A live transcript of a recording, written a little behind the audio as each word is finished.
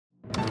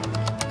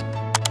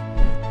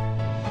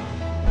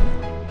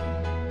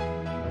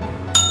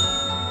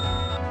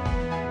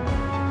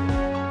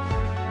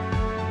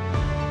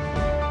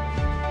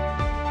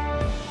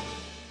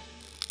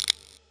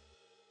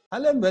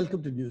Hello and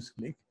welcome to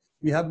NewsClick.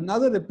 We have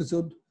another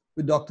episode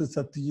with Dr.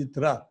 Satyajit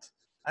Rath,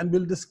 and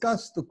we'll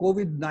discuss the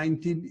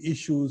COVID-19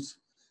 issues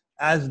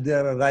as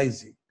they're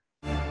arising.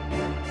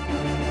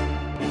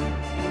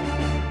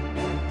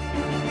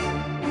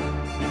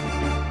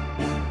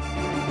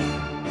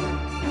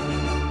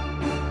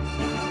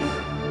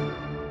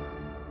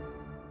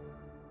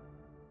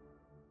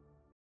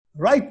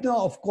 Right now,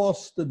 of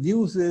course, the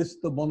news is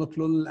the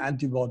monoclonal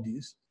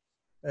antibodies.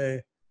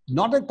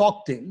 Not a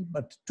cocktail,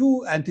 but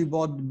two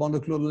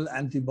monoclonal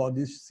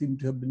antibodies seem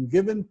to have been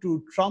given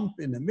to Trump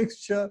in a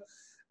mixture.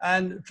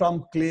 And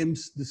Trump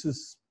claims this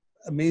is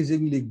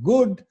amazingly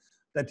good,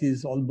 that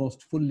he's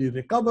almost fully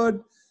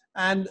recovered.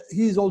 And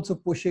he's also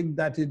pushing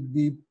that it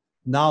be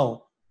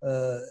now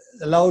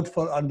allowed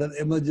for under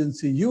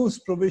emergency use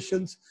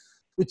provisions,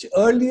 which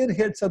earlier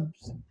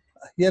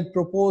he had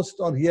proposed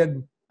or he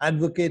had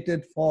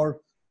advocated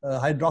for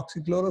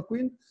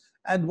hydroxychloroquine.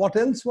 And what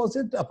else was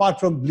it?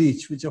 Apart from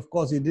bleach, which of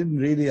course he didn't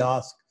really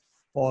ask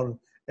for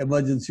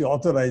emergency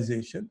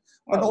authorization,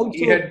 but also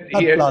he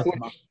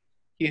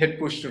had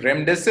pushed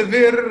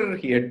remdesivir,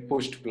 he had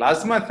pushed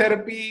plasma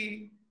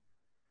therapy.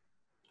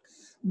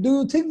 Do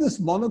you think this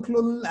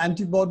monoclonal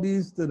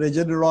antibodies, the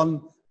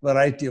Regeneron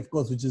variety, of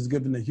course, which has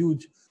given a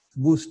huge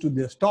boost to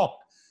their stock,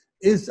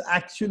 is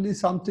actually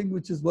something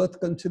which is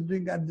worth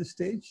considering at this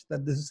stage?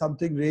 That this is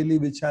something really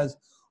which has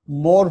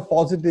more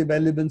positive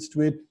elements to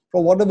it,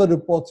 from whatever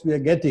reports we are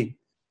getting,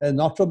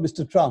 not from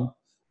Mr. Trump,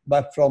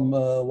 but from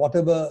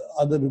whatever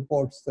other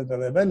reports that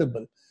are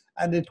available.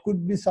 And it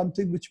could be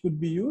something which could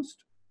be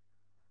used?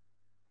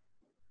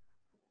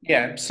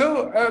 Yeah,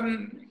 so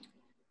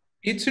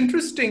it's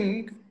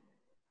interesting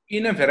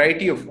in a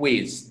variety of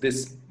ways,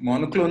 this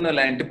monoclonal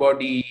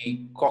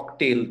antibody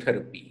cocktail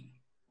therapy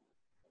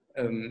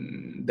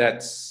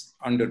that's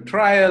under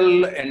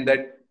trial and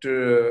that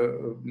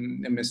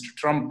Mr.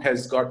 Trump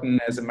has gotten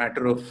as a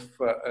matter of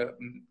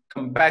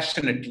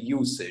compassionate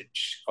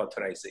usage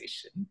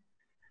authorization.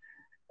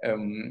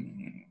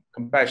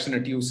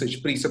 Compassionate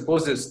usage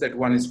presupposes that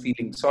one is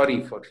feeling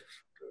sorry for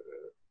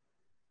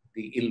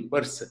the ill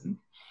person.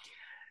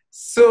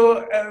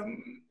 So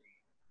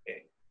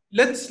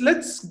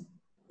let's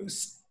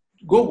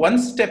go one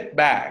step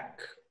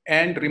back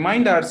and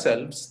remind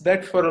ourselves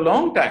that for a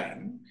long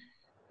time,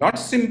 not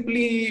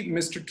simply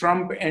Mr.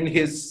 Trump and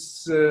his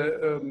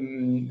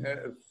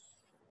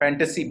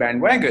fantasy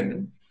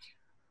bandwagon,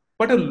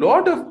 but a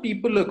lot of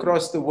people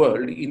across the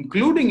world,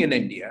 including in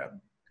India,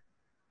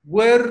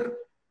 were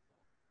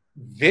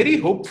very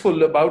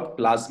hopeful about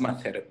plasma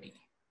therapy.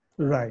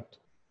 Right.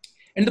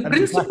 And the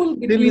principle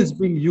still is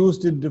being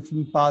used in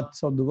different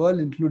parts of the world,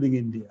 including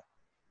India.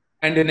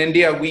 And in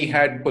India, we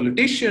had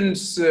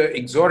politicians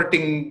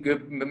exhorting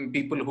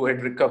people who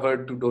had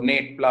recovered to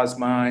donate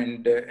plasma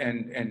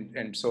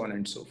and so on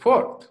and so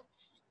forth.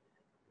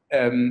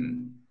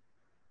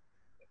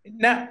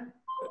 Now,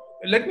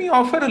 let me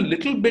offer a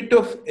little bit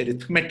of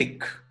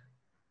arithmetic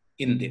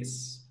in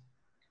this.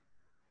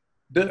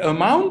 The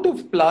amount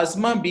of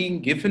plasma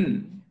being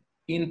given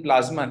in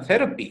plasma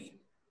therapy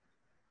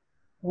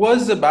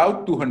was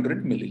about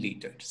 200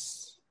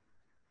 milliliters.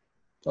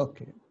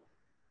 Okay.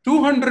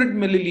 200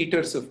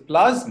 milliliters of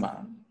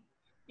plasma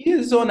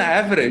is on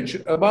average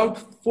about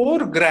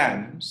 4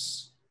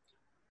 grams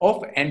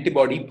of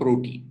antibody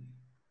protein.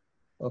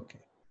 Okay.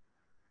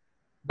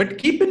 But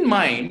keep in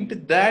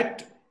mind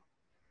that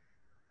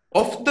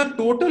of the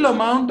total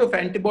amount of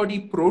antibody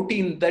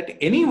protein that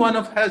any one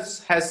of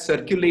us has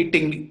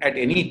circulating at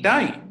any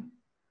time,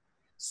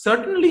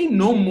 certainly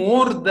no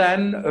more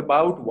than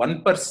about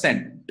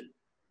 1%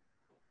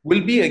 will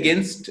be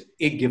against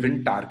a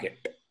given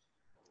target.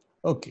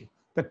 Okay.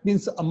 That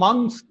means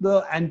amongst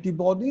the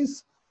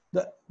antibodies,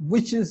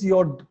 which is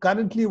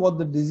currently what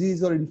the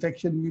disease or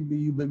infection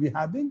you may be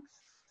having,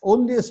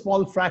 only a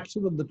small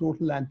fraction of the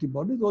total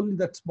antibodies, only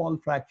that small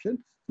fraction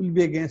will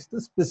be against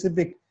the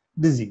specific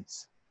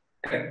disease.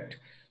 Correct.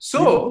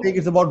 So I think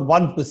it's about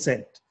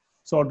 1%.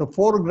 So out of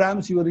 4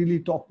 grams, you are really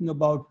talking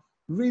about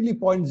really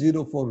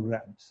 0.04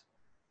 grams.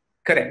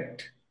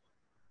 Correct.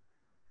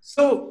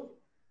 So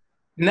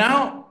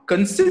now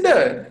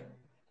consider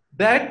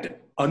that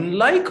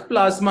unlike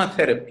plasma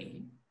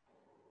therapy,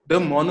 the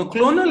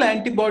monoclonal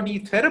antibody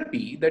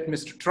therapy that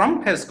Mr.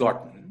 Trump has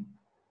gotten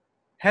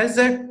has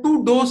a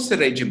 2-dose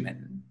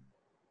regimen,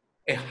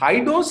 a high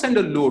dose and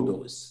a low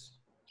dose.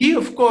 He,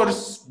 of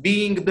course,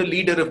 being the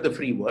leader of the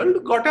free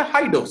world, got a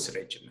high dose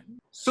regimen.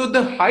 So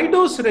the high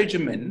dose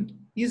regimen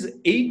is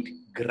 8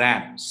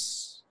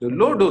 grams. The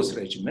low dose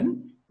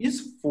regimen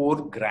is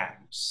 4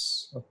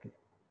 grams. Okay.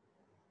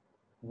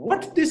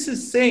 What this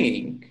is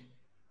saying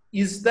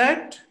is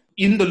that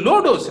in the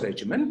low dose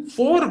regimen,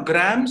 4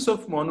 grams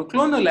of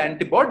monoclonal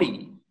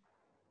antibody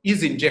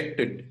is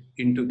injected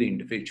into the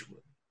individual.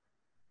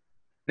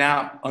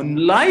 Now,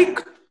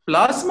 unlike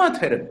plasma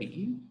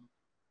therapy,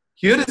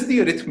 here is the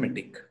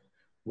arithmetic.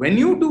 When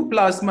you do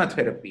plasma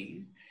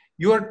therapy,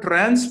 you are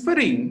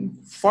transferring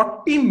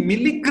 40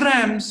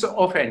 milligrams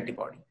of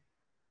antibody.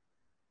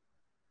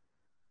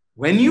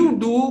 When you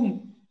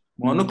do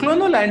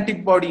monoclonal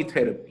antibody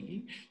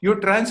therapy, you're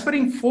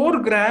transferring 4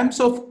 grams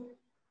of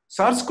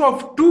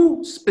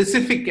SARS-CoV-2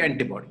 specific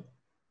antibody.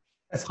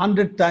 That's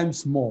 100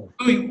 times more.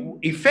 So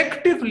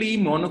effectively,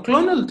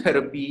 monoclonal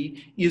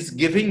therapy is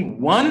giving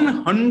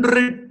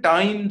 100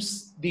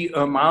 times the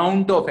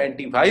amount of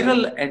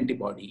antiviral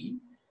antibody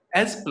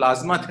as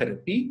plasma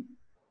therapy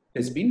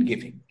has been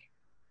giving.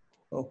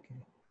 Okay.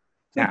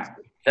 Now,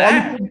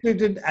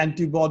 Concentrated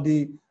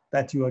antibody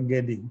that you are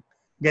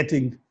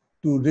getting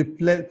to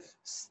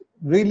replace,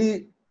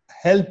 really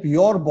help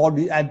your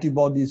body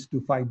antibodies to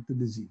fight the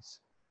disease.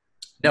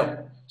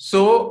 no.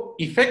 So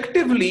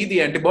effectively,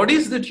 the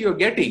antibodies that you're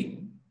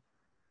getting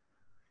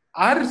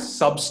are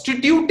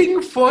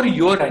substituting for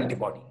your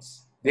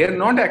antibodies. They're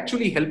not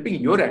actually helping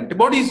your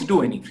antibodies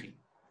do anything.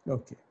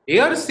 Okay. They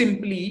are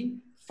simply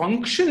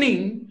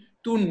functioning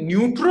to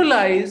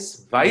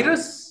neutralize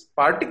virus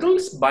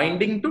particles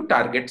binding to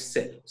target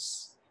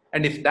cells.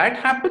 And if that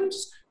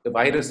happens, the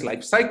virus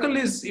life cycle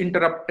is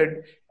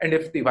interrupted. And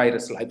if the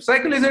virus life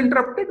cycle is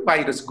interrupted,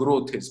 virus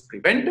growth is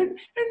prevented,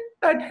 and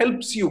that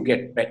helps you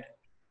get better.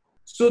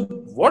 So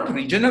what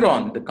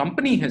Regeneron, the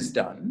company, has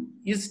done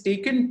is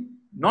taken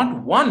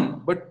not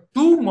one, but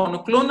 2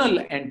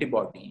 monoclonal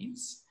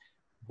antibodies,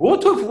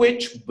 both of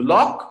which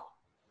block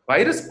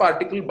virus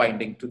particle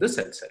binding to the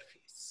cell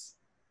surface.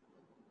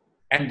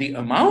 And the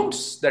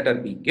amounts that are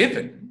being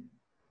given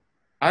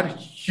are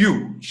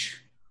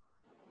huge.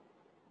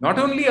 Not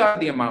only are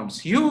the amounts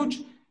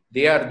huge,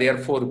 they are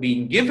therefore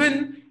being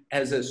given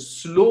as a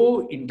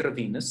slow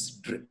intravenous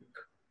drip.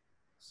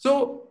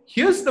 So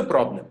here's the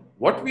problem.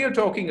 What we are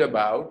talking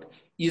about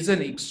is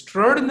an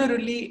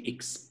extraordinarily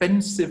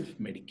expensive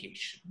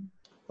medication.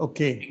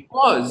 Okay.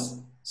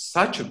 Because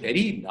such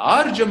very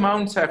large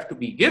amounts have to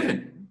be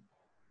given,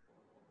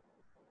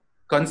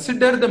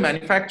 consider the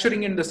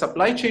manufacturing and the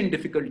supply chain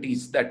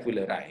difficulties that will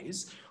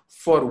arise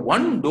for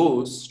one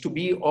dose to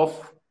be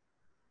of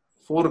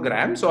 4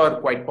 grams or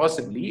quite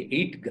possibly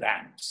 8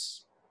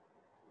 grams.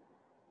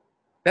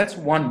 That's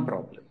one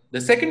problem.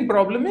 The second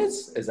problem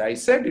is, as I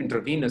said,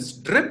 intravenous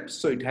drip,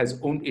 so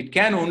it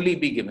can only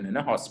be given in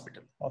a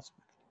hospital.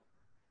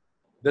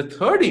 The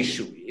third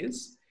issue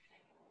is,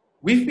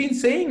 we've been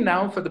saying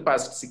now for the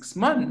past 6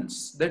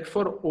 months that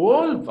for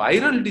all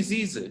viral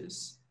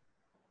diseases,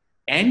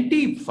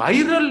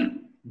 antiviral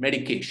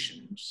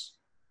medications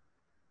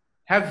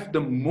have the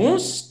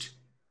most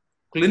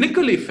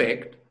clinical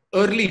effect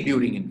early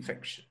during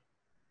infection.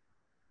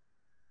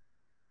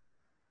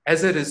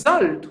 As a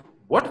result,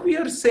 what we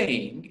are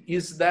saying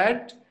is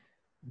that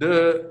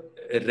the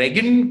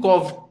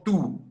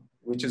Regencov-2,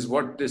 which is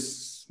what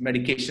this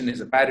medication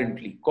is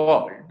apparently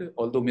called,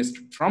 although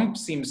Mr. Trump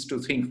seems to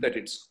think that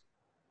it's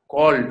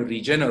called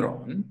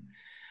Regeneron,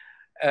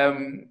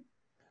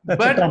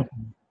 That's a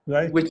company,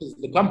 right? Which is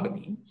the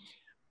company.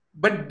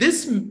 But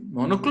this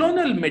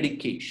monoclonal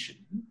medication,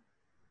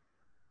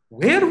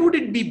 where would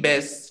it be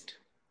best?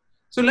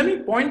 So let me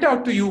point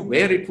out to you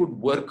where it would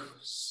work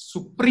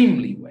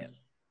supremely well.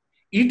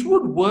 It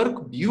would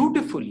work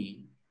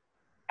beautifully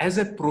as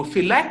a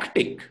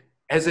prophylactic,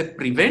 as a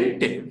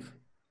preventive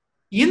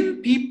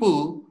in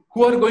people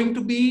who are going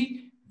to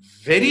be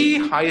very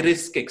high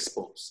risk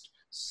exposed,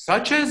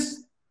 such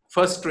as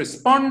first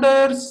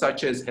responders,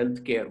 such as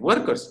healthcare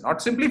workers,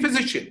 not simply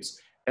physicians,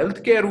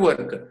 healthcare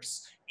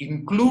workers,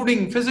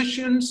 including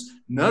physicians,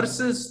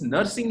 nurses,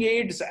 nursing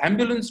aides,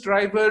 ambulance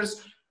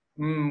drivers,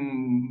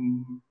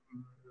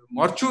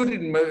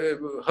 mortuary,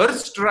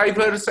 hearse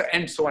drivers,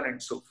 and so on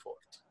and so forth.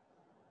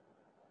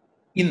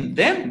 In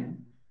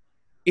them,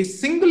 a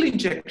single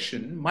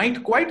injection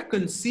might quite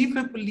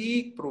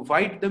conceivably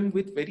provide them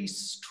with very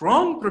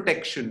strong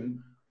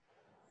protection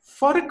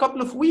for a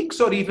couple of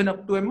weeks or even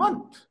up to a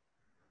month.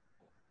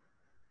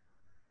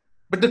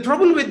 But the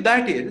trouble with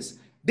that is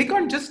they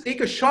can't just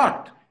take a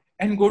shot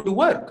and go to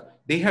work.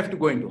 They have to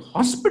go into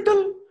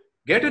hospital,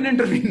 get an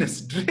intravenous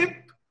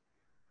drip.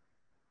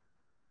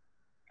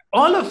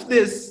 All of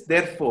this,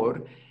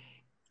 therefore,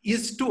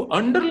 is to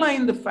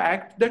underline the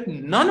fact that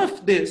none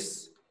of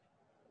these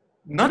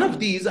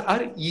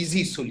are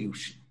easy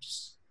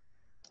solutions.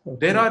 Okay.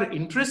 There are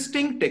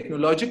interesting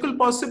technological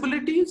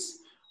possibilities,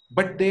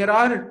 but there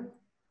are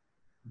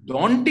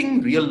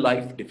daunting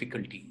real-life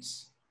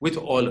difficulties with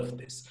all of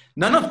this.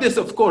 None of this,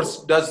 of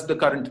course, does the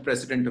current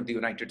president of the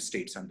United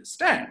States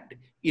understand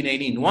in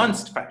any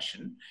nuanced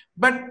fashion,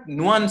 but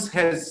nuance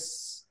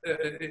has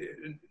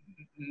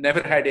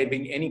never had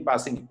any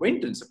passing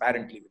acquaintance,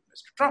 apparently, with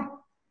Mr. Trump.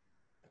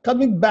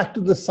 Coming back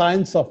to the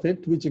science of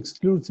it, which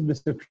excludes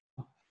Mr.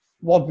 Trump,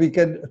 what we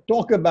can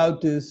talk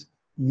about is,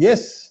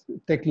 yes,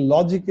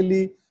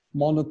 technologically,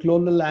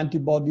 monoclonal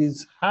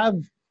antibodies have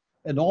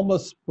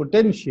enormous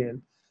potential,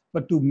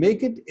 but to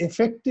make it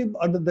effective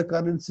under the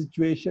current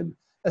situation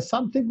as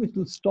something which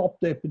will stop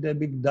the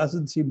epidemic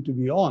doesn't seem to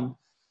be on.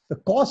 The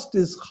cost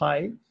is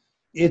high.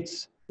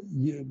 It's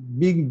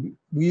being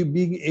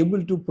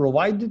able to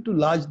provide it to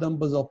large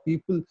numbers of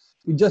people.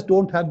 We just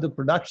don't have the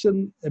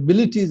production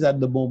abilities at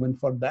the moment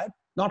for that,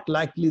 not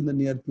likely in the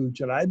near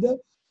future either.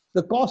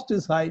 The cost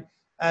is high.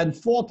 And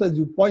fourth, as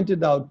you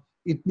pointed out,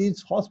 it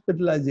needs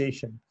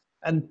hospitalization.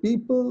 And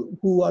people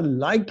who are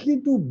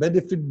likely to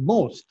benefit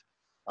most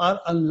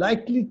are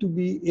unlikely to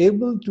be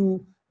able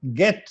to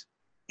get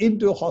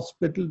into a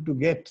hospital to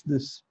get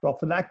this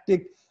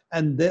prophylactic,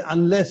 and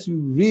unless you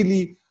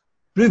really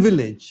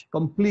privilege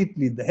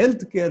completely the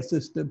healthcare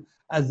system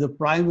as the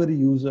primary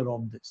user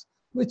of this,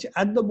 which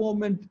at the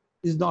moment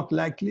is not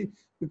likely,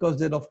 because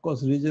then of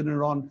course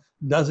Regeneron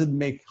doesn't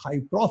make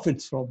high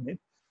profits from it,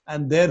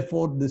 and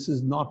therefore this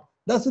is not,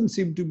 doesn't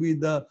seem to be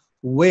the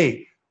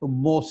way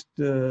most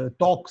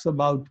talks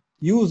about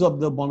use of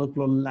the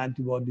monoclonal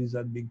antibodies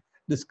are being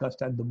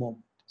discussed at the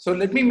moment. So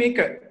let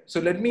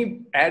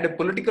me add a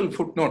political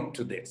footnote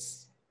to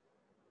this,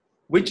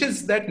 which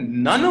is that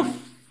none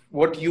of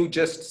what you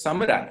just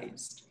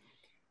summarized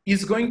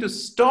is going to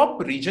stop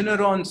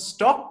Regeneron's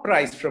stock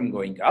price from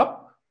going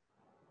up,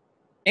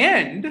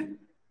 and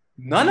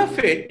none of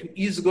it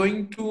is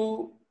going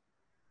to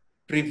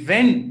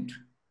prevent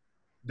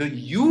the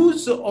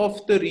use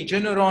of the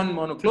Regeneron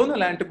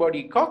monoclonal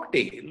antibody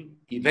cocktail,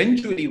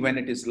 eventually when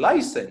it is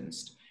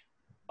licensed,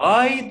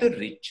 by the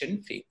rich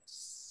and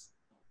famous.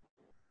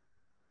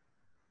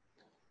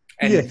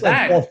 And yes,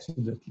 that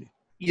unfortunately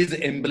is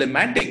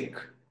emblematic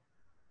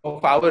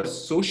of our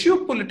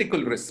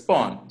socio-political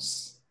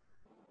response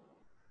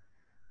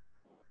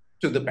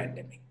to the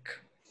pandemic.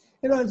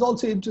 It's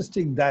also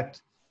interesting that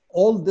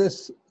all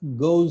this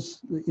goes,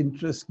 the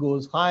interest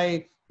goes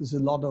high, there's a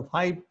lot of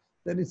hype,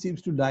 then it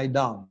seems to die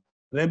down.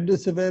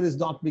 Remdesivir is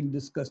not being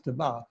discussed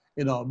about,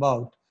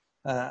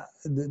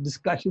 the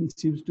discussion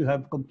seems to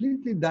have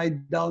completely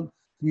died down.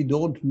 We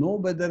don't know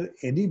whether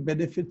any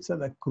benefits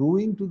are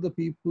accruing to the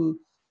people,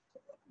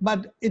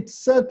 but it's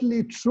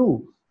certainly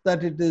true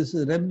that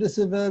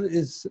remdesivir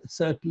is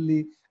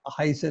certainly a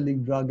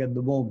high-selling drug at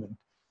the moment.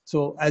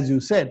 So as you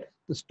said,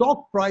 the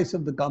stock price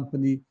of the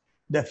company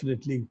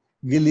definitely,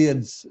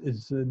 Gilead's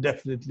is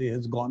definitely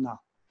has gone up.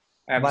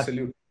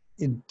 Absolutely. But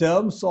in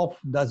terms of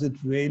does it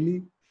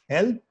really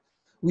help,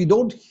 we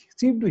don't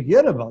seem to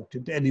hear about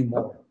it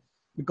anymore,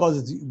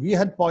 because you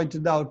had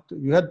pointed out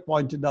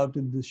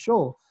in the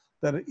show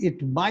that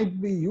it might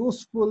be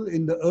useful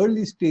in the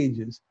early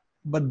stages,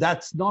 but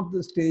that's not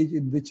the stage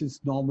in which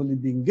it's normally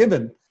being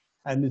given,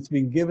 and it's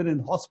being given in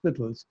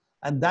hospitals,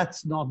 and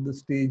that's not the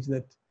stage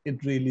that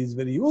it really is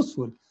very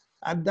useful.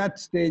 At that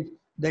stage,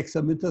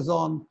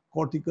 dexamethasone,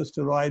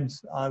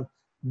 corticosteroids are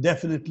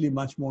definitely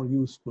much more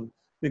useful,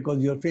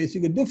 because you're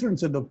facing a different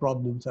set of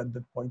problems at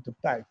that point of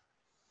time.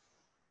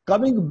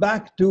 Coming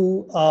back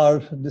to our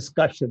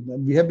discussion,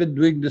 and we have been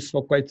doing this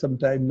for quite some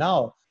time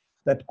now,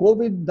 that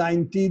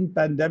COVID-19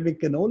 pandemic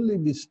can only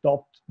be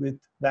stopped with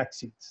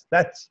vaccines.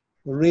 That's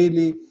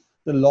really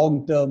the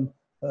long-term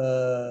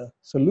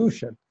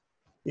solution,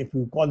 if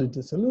we call it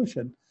a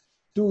solution,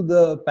 to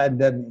the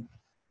pandemic.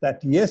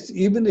 That yes,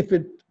 even if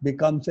it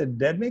becomes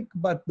endemic,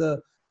 but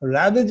the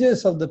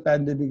ravages of the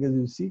pandemic, as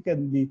you see,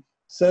 can be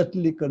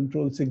certainly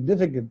controlled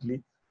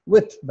significantly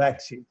with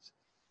vaccines.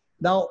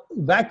 Now,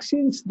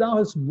 vaccines now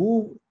has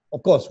moved,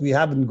 of course, we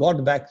haven't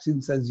got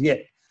vaccines as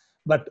yet,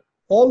 but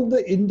all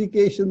the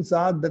indications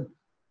are that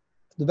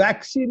the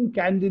vaccine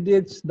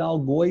candidates now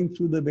going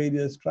through the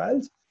various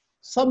trials,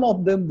 some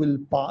of them will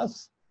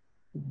pass,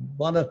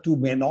 one or two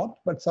may not,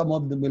 but some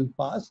of them will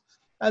pass,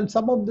 and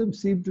some of them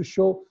seem to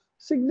show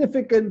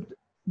significant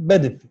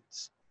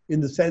benefits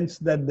in the sense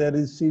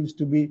that seems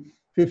to be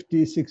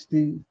 50,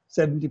 60,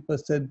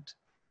 70%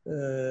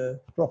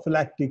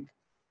 prophylactic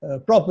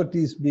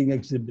properties being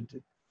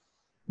exhibited.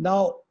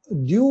 Now,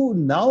 do you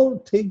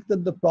now think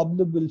that the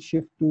problem will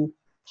shift to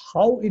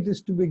how it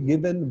is to be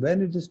given,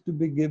 when it is to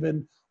be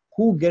given,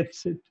 who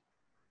gets it?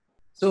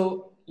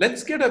 So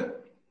let's get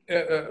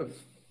a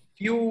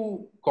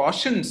few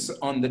cautions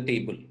on the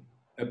table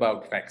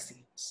about vaccines.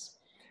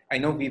 I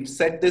know we've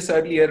said this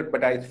earlier,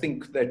 but I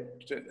think that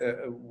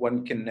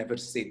one can never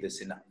say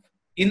this enough.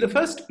 In the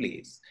first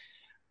place,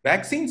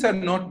 vaccines are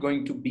not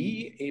going to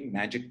be a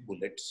magic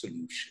bullet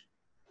solution.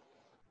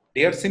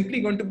 They are simply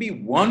going to be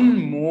one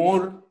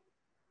more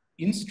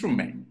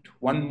instrument,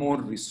 one more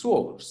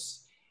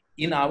resource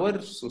in our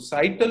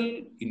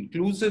societal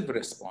inclusive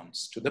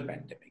response to the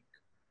pandemic.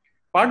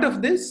 Part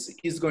of this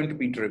is going to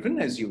be driven,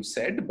 as you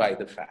said, by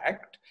the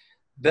fact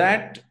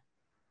that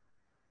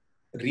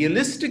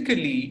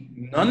realistically,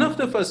 none of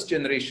the first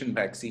generation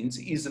vaccines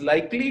is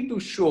likely to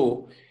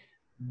show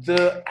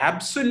the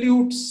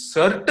absolute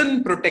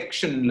certain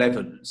protection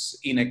levels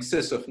in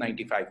excess of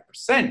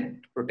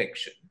 95%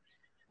 protection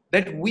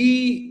that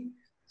we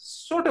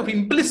sort of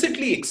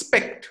implicitly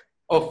expect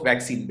of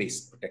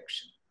vaccine-based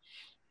protection.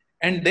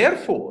 And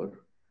therefore,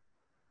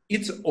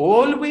 it's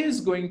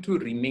always going to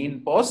remain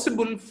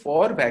possible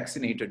for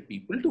vaccinated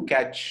people to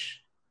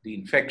catch the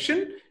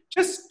infection,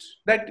 just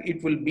that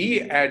it will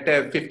be at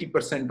a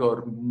 50%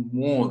 or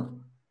more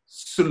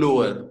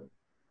slower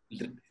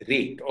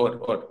rate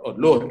or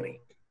lower rate.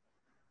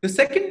 The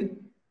second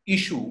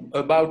issue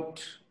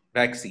about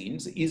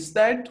vaccines is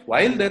that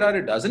while there are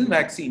a dozen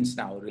vaccines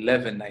now,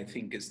 11 I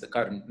think is the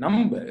current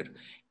number,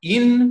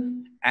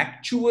 in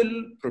actual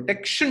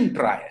protection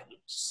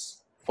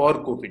trials for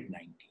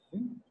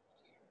COVID-19,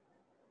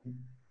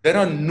 there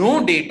are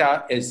no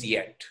data as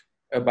yet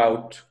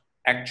about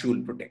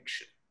actual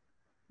protection.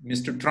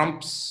 Mr.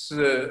 Trump's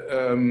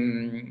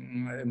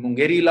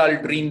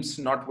Mungeri-lal dreams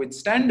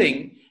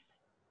notwithstanding,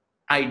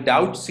 I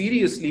doubt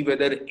seriously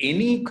whether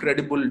any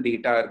credible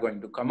data are going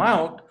to come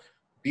out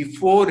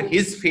before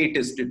his fate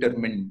is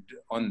determined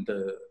on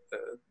the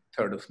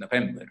 3rd of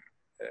November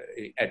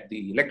at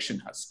the election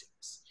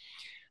hustings.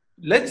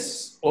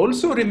 Let's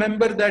also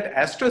remember that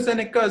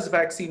AstraZeneca's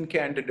vaccine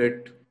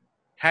candidate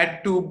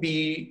had to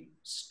be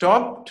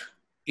stopped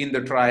in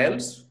the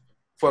trials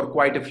for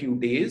quite a few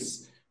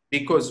days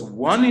because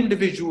one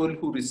individual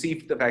who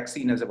received the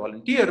vaccine as a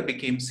volunteer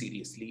became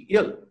seriously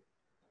ill.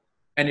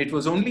 And it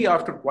was only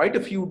after quite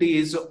a few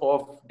days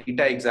of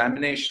data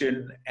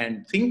examination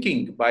and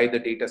thinking by the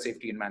Data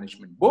Safety and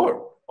Management Board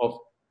of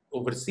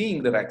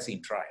overseeing the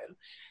vaccine trial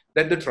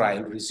that the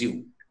trial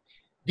resumed.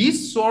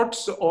 These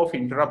sorts of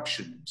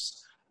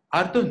interruptions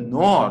are the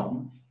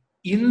norm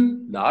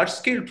in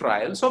large-scale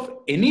trials of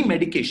any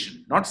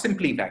medication, not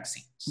simply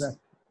vaccines. Yeah.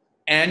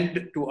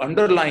 And to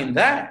underline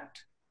that,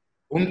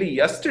 only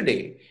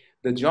yesterday,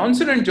 the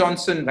Johnson &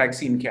 Johnson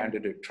vaccine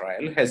candidate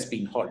trial has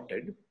been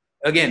halted,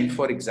 again,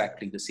 for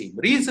exactly the same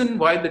reason,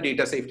 while the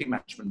Data Safety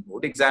Management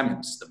Board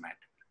examines the matter.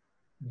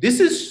 This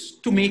is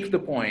to make the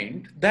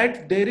point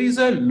that there is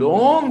a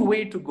long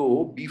way to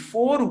go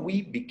before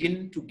we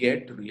begin to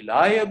get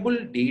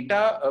reliable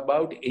data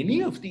about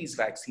any of these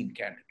vaccine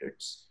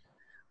candidates,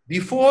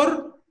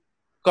 before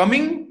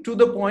coming to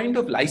the point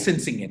of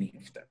licensing any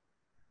of them.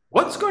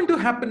 What's going to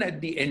happen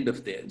at the end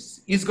of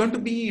this is going to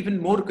be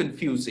even more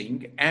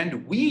confusing,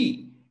 and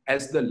we,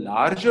 as the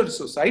larger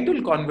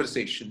societal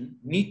conversation,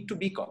 need to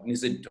be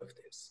cognizant of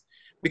this.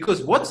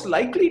 Because what's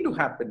likely to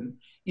happen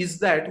is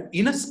that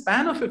in a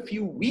span of a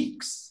few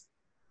weeks,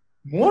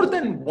 more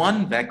than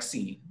one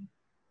vaccine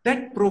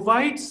that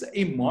provides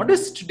a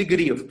modest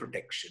degree of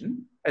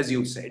protection, as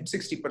you said,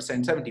 60%,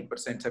 70%,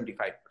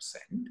 75%,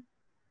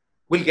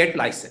 will get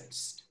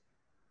licensed.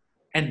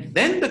 And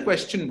then the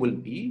question will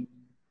be,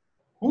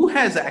 who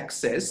has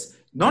access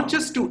not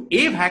just to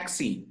a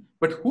vaccine,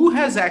 but who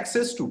has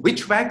access to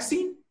which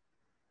vaccine?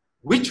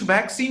 Which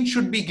vaccine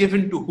should be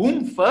given to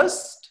whom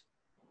first?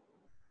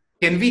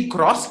 Can we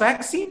cross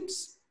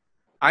vaccines?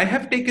 I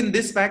have taken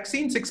this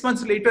vaccine, 6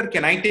 months later,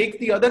 can I take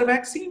the other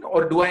vaccine?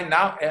 Or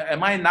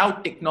am I now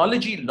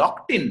technology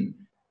locked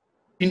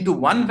into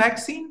one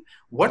vaccine?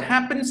 What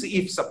happens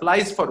if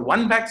supplies for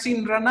one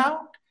vaccine run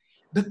out?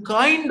 The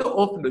kind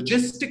of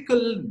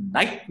logistical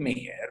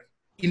nightmare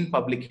in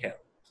public health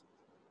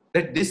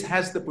that this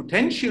has the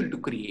potential to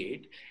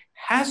create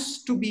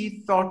has to be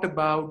thought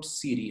about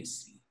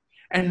seriously,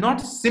 and not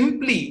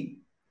simply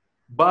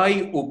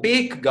by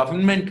opaque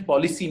government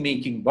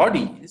policy-making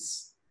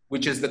bodies,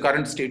 which is the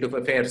current state of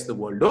affairs the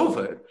world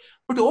over,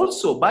 but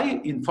also by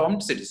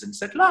informed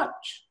citizens at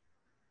large.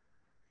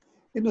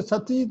 You know,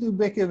 Satyajit, you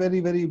make a very,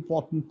 very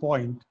important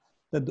point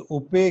that the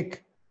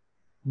opaque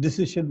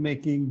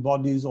decision-making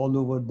bodies all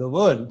over the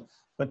world,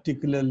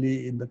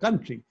 particularly in the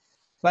country.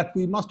 But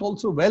we must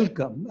also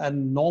welcome,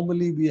 and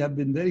normally we have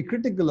been very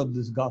critical of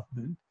this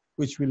government,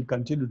 which will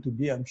continue to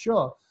be, I'm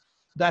sure,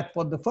 that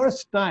for the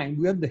first time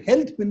we have the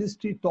health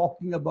ministry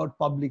talking about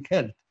public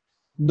health,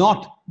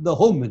 not the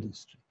home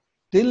ministry.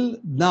 Till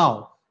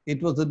now,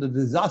 it was in the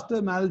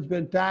Disaster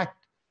Management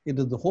Act, it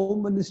is the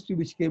home ministry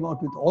which came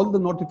out with all the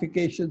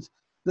notifications.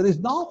 There is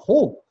now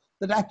hope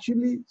that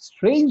actually,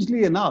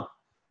 strangely enough,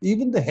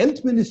 even the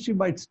health ministry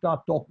might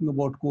start talking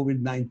about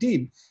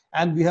COVID-19.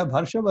 And we have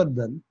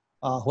Harshavardhan,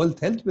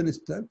 health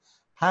minister,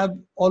 have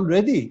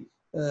already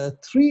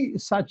 3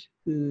 such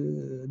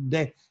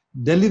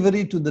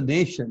delivery to the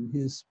nation.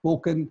 He has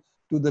spoken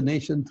to the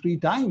nation 3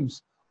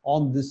 times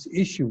on this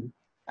issue.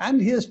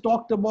 And he has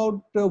talked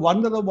about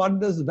wonder of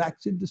wonders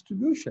vaccine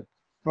distribution,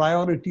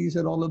 priorities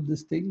and all of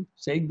this thing,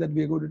 saying that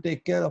we are going to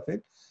take care of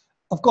it.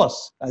 Of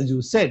course, as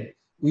you said,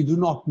 we do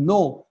not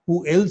know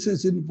who else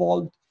is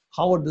involved,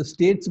 how are the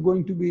states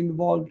going to be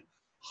involved,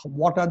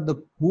 who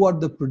are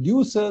the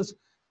producers.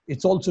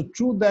 It's also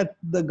true that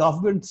the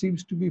government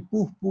seems to be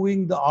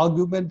pooh-poohing the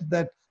argument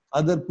that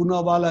Adar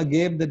Poonawalla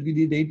gave, that we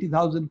need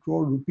 80,000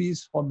 crore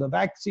rupees for the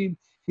vaccine.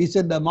 He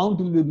said the amount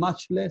will be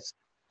much less.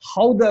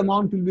 How the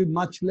amount will be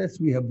much less,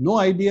 we have no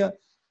idea.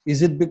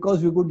 Is it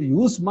because we're going to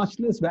use much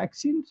less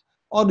vaccines?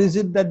 Or is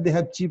it that they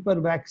have cheaper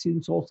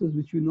vaccine sources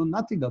which we know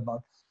nothing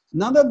about?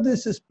 None of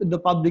this is in the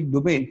public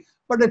domain.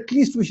 But at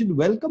least we should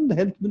welcome the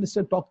health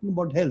minister talking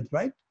about health,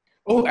 right?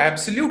 Oh,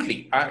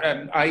 absolutely.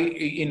 I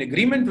in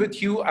agreement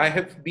with you, I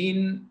have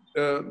been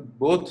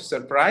both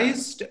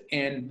surprised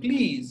and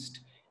pleased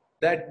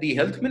that the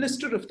health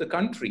minister of the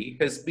country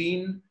has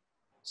been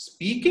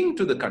speaking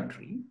to the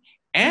country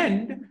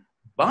and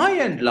by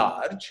and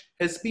large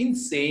has been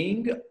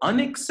saying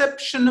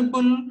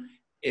unexceptionable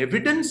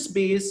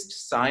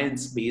evidence-based,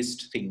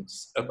 science-based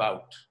things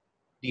about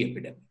the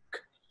epidemic.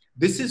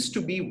 This is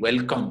to be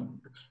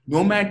welcomed,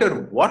 no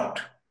matter what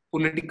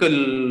political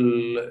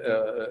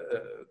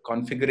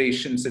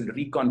configurations and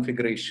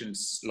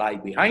reconfigurations lie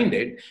behind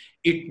it,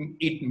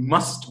 it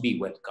must be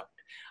welcomed.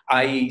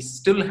 I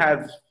still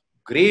have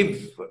grave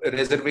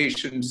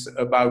reservations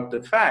about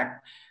the fact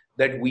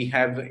that we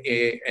have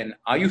an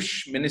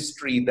Ayush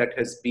ministry that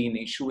has been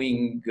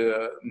issuing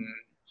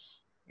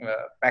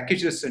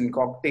packages and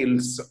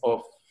cocktails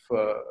of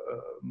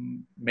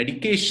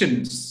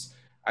medications,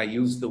 I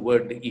use the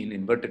word in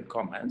inverted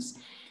commas,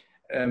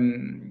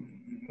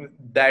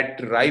 that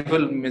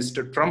rival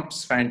Mr. Trump's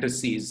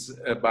fantasies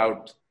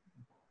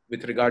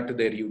with regard to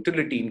their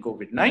utility in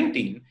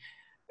COVID-19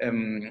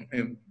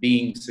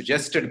 being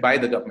suggested by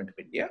the government of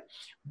India.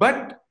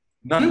 But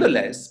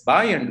nonetheless,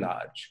 by and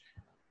large,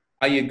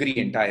 I agree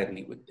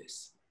entirely with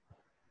this.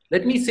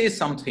 Let me say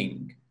something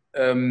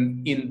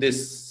in this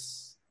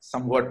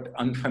somewhat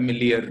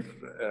unfamiliar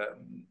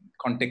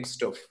context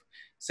of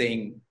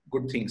saying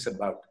good things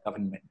about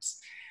governments.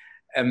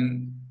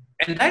 And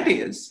that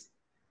is,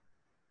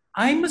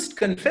 I must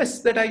confess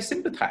that I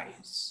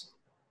sympathize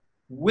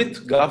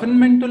with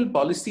governmental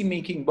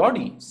policy-making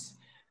bodies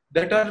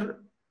that are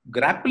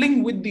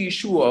grappling with the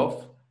issue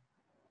of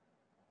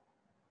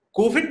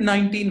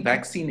COVID-19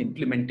 vaccine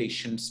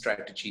implementation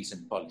strategies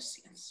and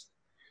policies.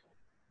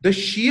 The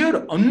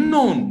sheer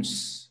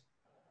unknowns,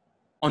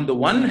 on the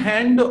one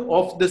hand,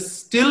 of the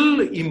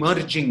still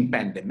emerging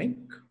pandemic,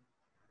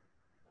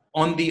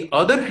 on the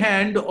other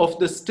hand, of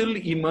the still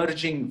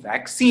emerging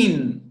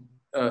vaccine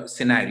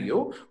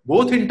scenario,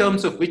 both in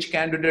terms of which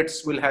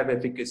candidates will have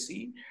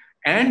efficacy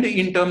and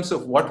in terms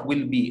of what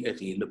will be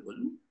available,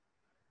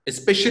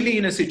 especially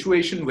in a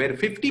situation where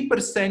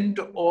 50%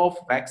 of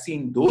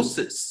vaccine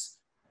doses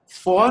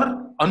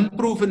for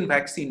unproven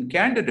vaccine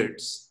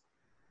candidates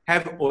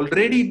have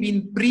already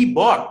been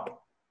pre-bought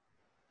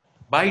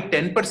by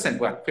 10%,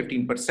 well,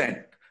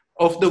 15%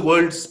 of the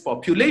world's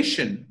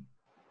population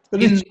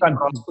in the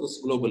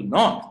prosperous global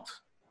north.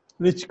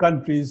 Rich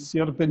countries,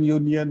 European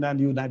Union and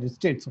United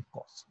States, of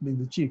course, being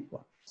the chief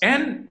ones.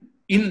 And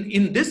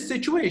in this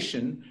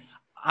situation,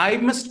 I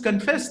must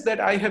confess that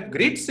I have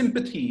great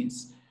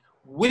sympathies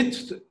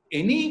with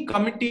any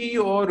committee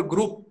or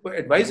group,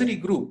 advisory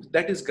group,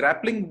 that is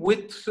grappling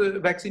with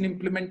vaccine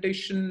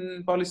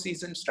implementation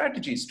policies and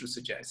strategies to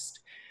suggest.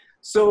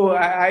 So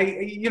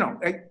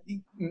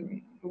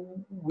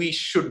we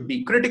should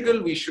be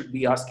critical, we should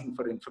be asking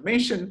for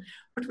information,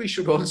 but we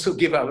should also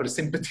give our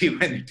sympathy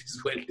when it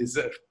is well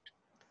deserved.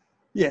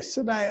 Yes,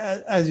 and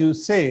as you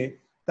say,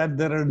 that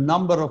there are a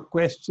number of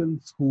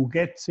questions: who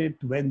gets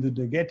it, when do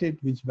they get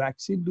it, which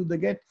vaccine do they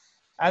get,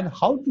 and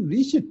how to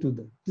reach it to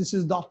them. This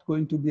is not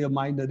going to be a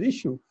minor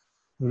issue.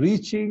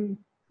 Reaching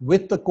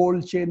with the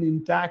cold chain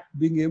intact,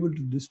 being able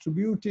to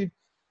distribute it.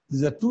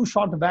 These are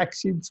 2-shot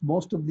vaccines,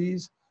 most of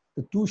these.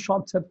 The 2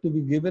 shots have to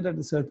be given at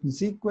a certain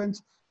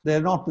sequence.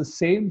 They're not the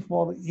same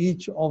for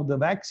each of the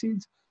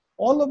vaccines.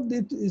 All of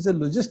it is a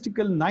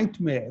logistical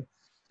nightmare.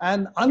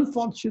 And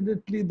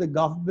unfortunately, the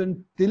government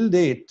till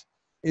date,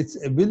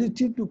 its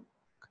ability to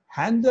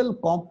handle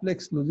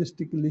complex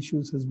logistical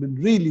issues has been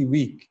really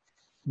weak,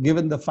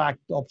 given the fact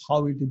of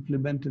how it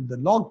implemented the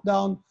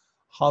lockdown,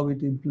 how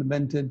it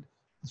implemented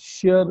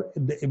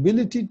the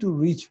ability to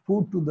reach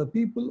food to the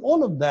people,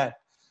 all of that.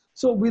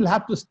 So we'll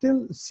have to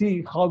still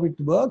see how it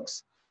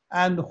works,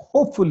 and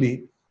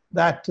hopefully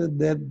that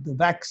the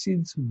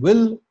vaccines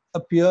will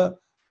appear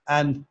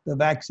and the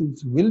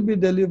vaccines will be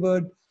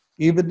delivered.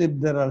 Even if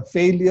there are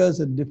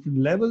failures at different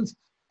levels,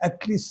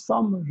 at least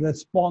some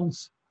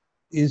response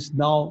is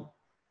now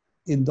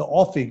in the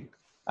offing.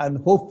 And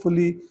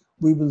hopefully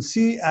we will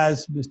see,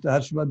 as Mr.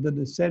 Harshvardhan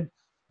has said,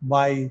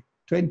 by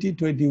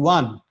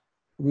 2021,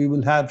 we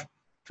will have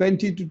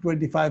 20 to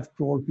 25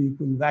 crore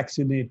people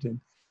vaccinated.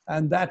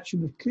 And that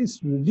should at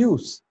least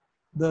reduce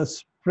the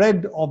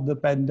spread of the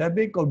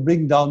pandemic or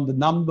bring down the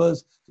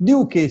numbers,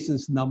 new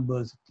cases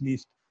numbers at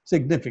least,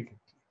 significantly.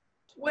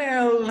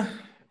 Well,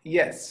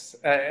 yes,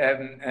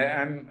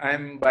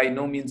 I'm by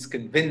no means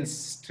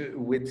convinced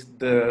with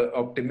the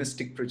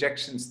optimistic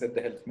projections that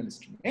the health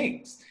minister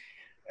makes,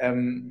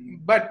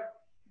 but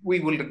we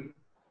will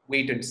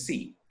wait and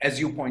see. As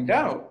you point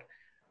out,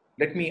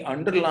 let me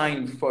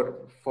underline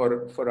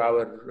for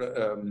our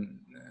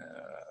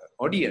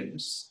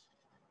audience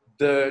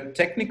the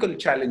technical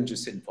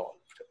challenges involved,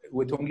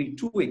 with only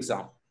 2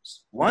 examples.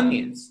 One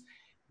is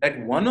that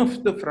one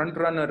of the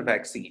front-runner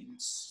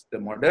vaccines, the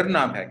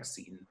Moderna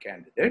vaccine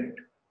candidate,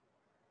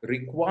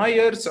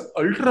 requires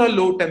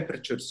ultra-low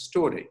temperature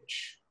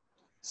storage.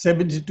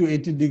 70 to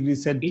 80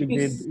 degrees centigrade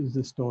is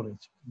the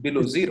storage.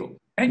 Below zero.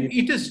 And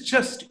it is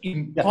just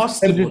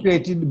impossible. 70 to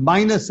 80,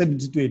 minus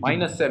 70 to 80.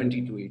 Minus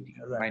 70 to 80,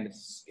 right.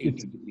 Minus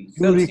 80 degrees.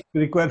 You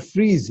require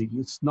freezing.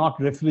 It's not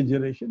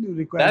refrigeration. You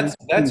require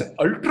that's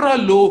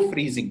ultra-low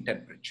freezing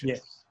temperature.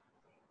 Yes.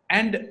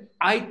 And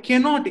I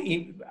cannot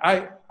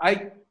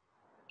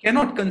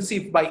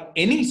conceive by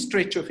any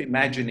stretch of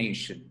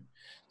imagination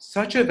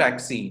such a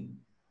vaccine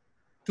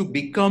to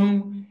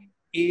become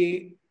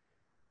a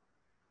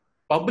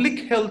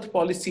public health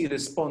policy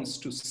response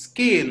to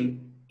scale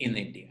in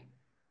India.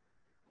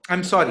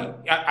 I'm sorry,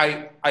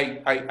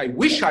 I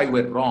wish I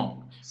were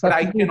wrong, but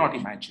I cannot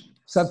imagine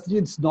this. Satyajit,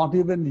 it's not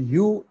even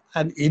you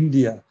and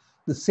India.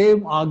 The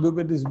same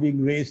argument is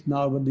being raised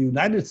now in the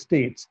United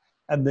States,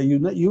 And the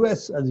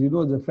US, as you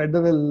know, the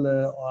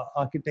federal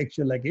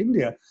architecture like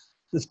India,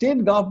 the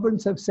state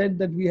governments have said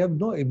that we have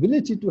no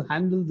ability to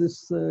handle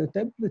this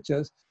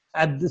temperatures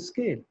at this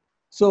scale.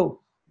 So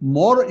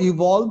more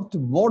evolved,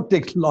 more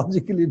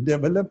technologically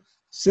developed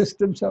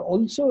systems are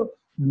also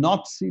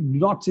not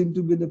seem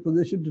to be in a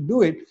position to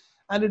do it.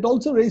 And it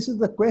also raises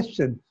the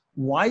question,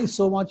 why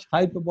so much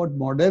hype about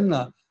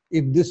Moderna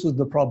if this was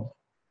the problem?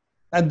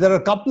 And there are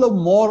a couple of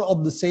more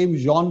of the same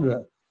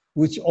genre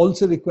which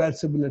also require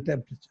similar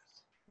temperatures.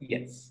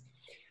 Yes.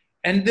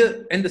 And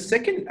the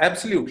second,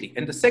 absolutely.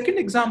 And the second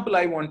example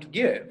I want to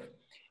give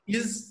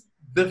is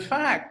the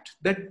fact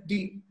that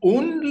the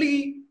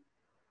only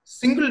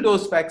single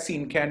dose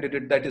vaccine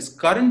candidate that is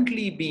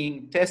currently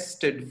being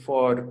tested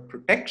for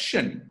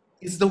protection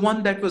is the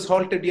one that was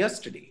halted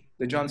yesterday,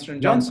 the Johnson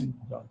 & Johnson.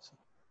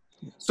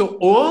 So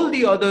all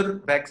the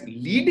other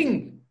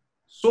leading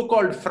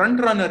so-called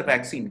front-runner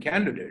vaccine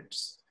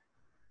candidates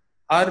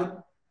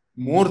are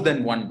more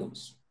than one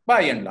dose,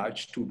 by and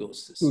large, 2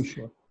 doses.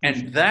 Sure.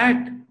 And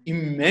that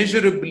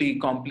immeasurably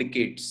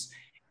complicates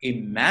a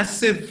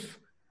massive,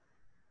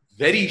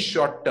 very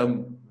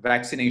short-term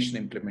vaccination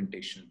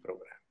implementation program.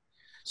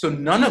 So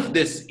none of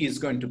this is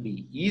going to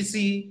be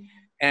easy.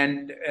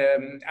 And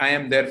I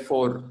am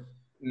therefore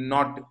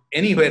not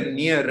anywhere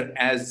near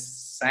as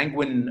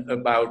sanguine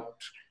about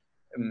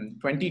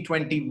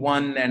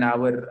 2021 and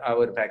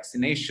our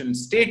vaccination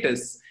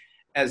status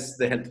as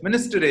the health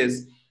minister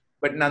is.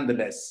 But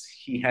nonetheless,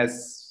 he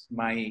has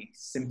my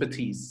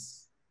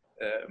sympathies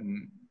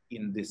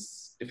in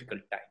this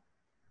difficult time.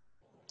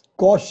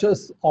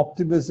 Cautious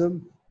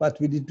optimism, but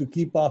we need to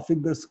keep our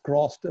fingers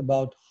crossed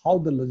about how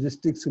the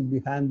logistics will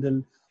be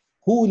handled,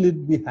 who will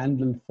it be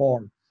handled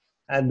for,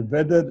 and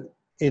whether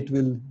it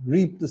will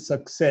reap the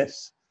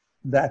success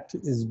that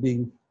is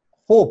being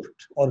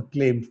hoped or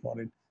claimed for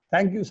it.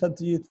 Thank you,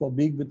 Satyajit, for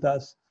being with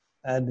us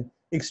and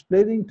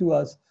explaining to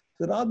us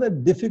the rather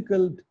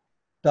difficult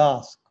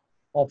task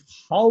of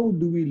how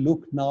do we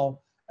look now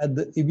at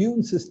the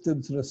immune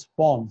system's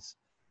response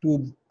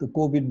to the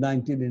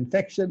COVID-19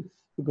 infection,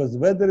 because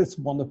whether it's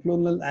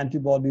monoclonal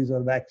antibodies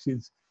or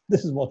vaccines,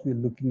 this is what we're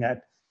looking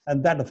at.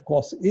 And that, of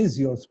course, is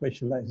your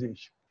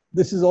specialization.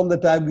 This is all the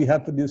time we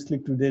have for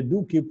NewsClick today.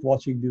 Do keep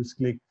watching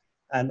NewsClick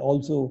and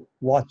also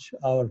watch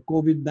our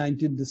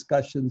COVID-19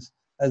 discussions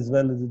as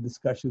well as the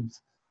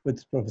discussions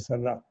with Professor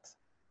Rath.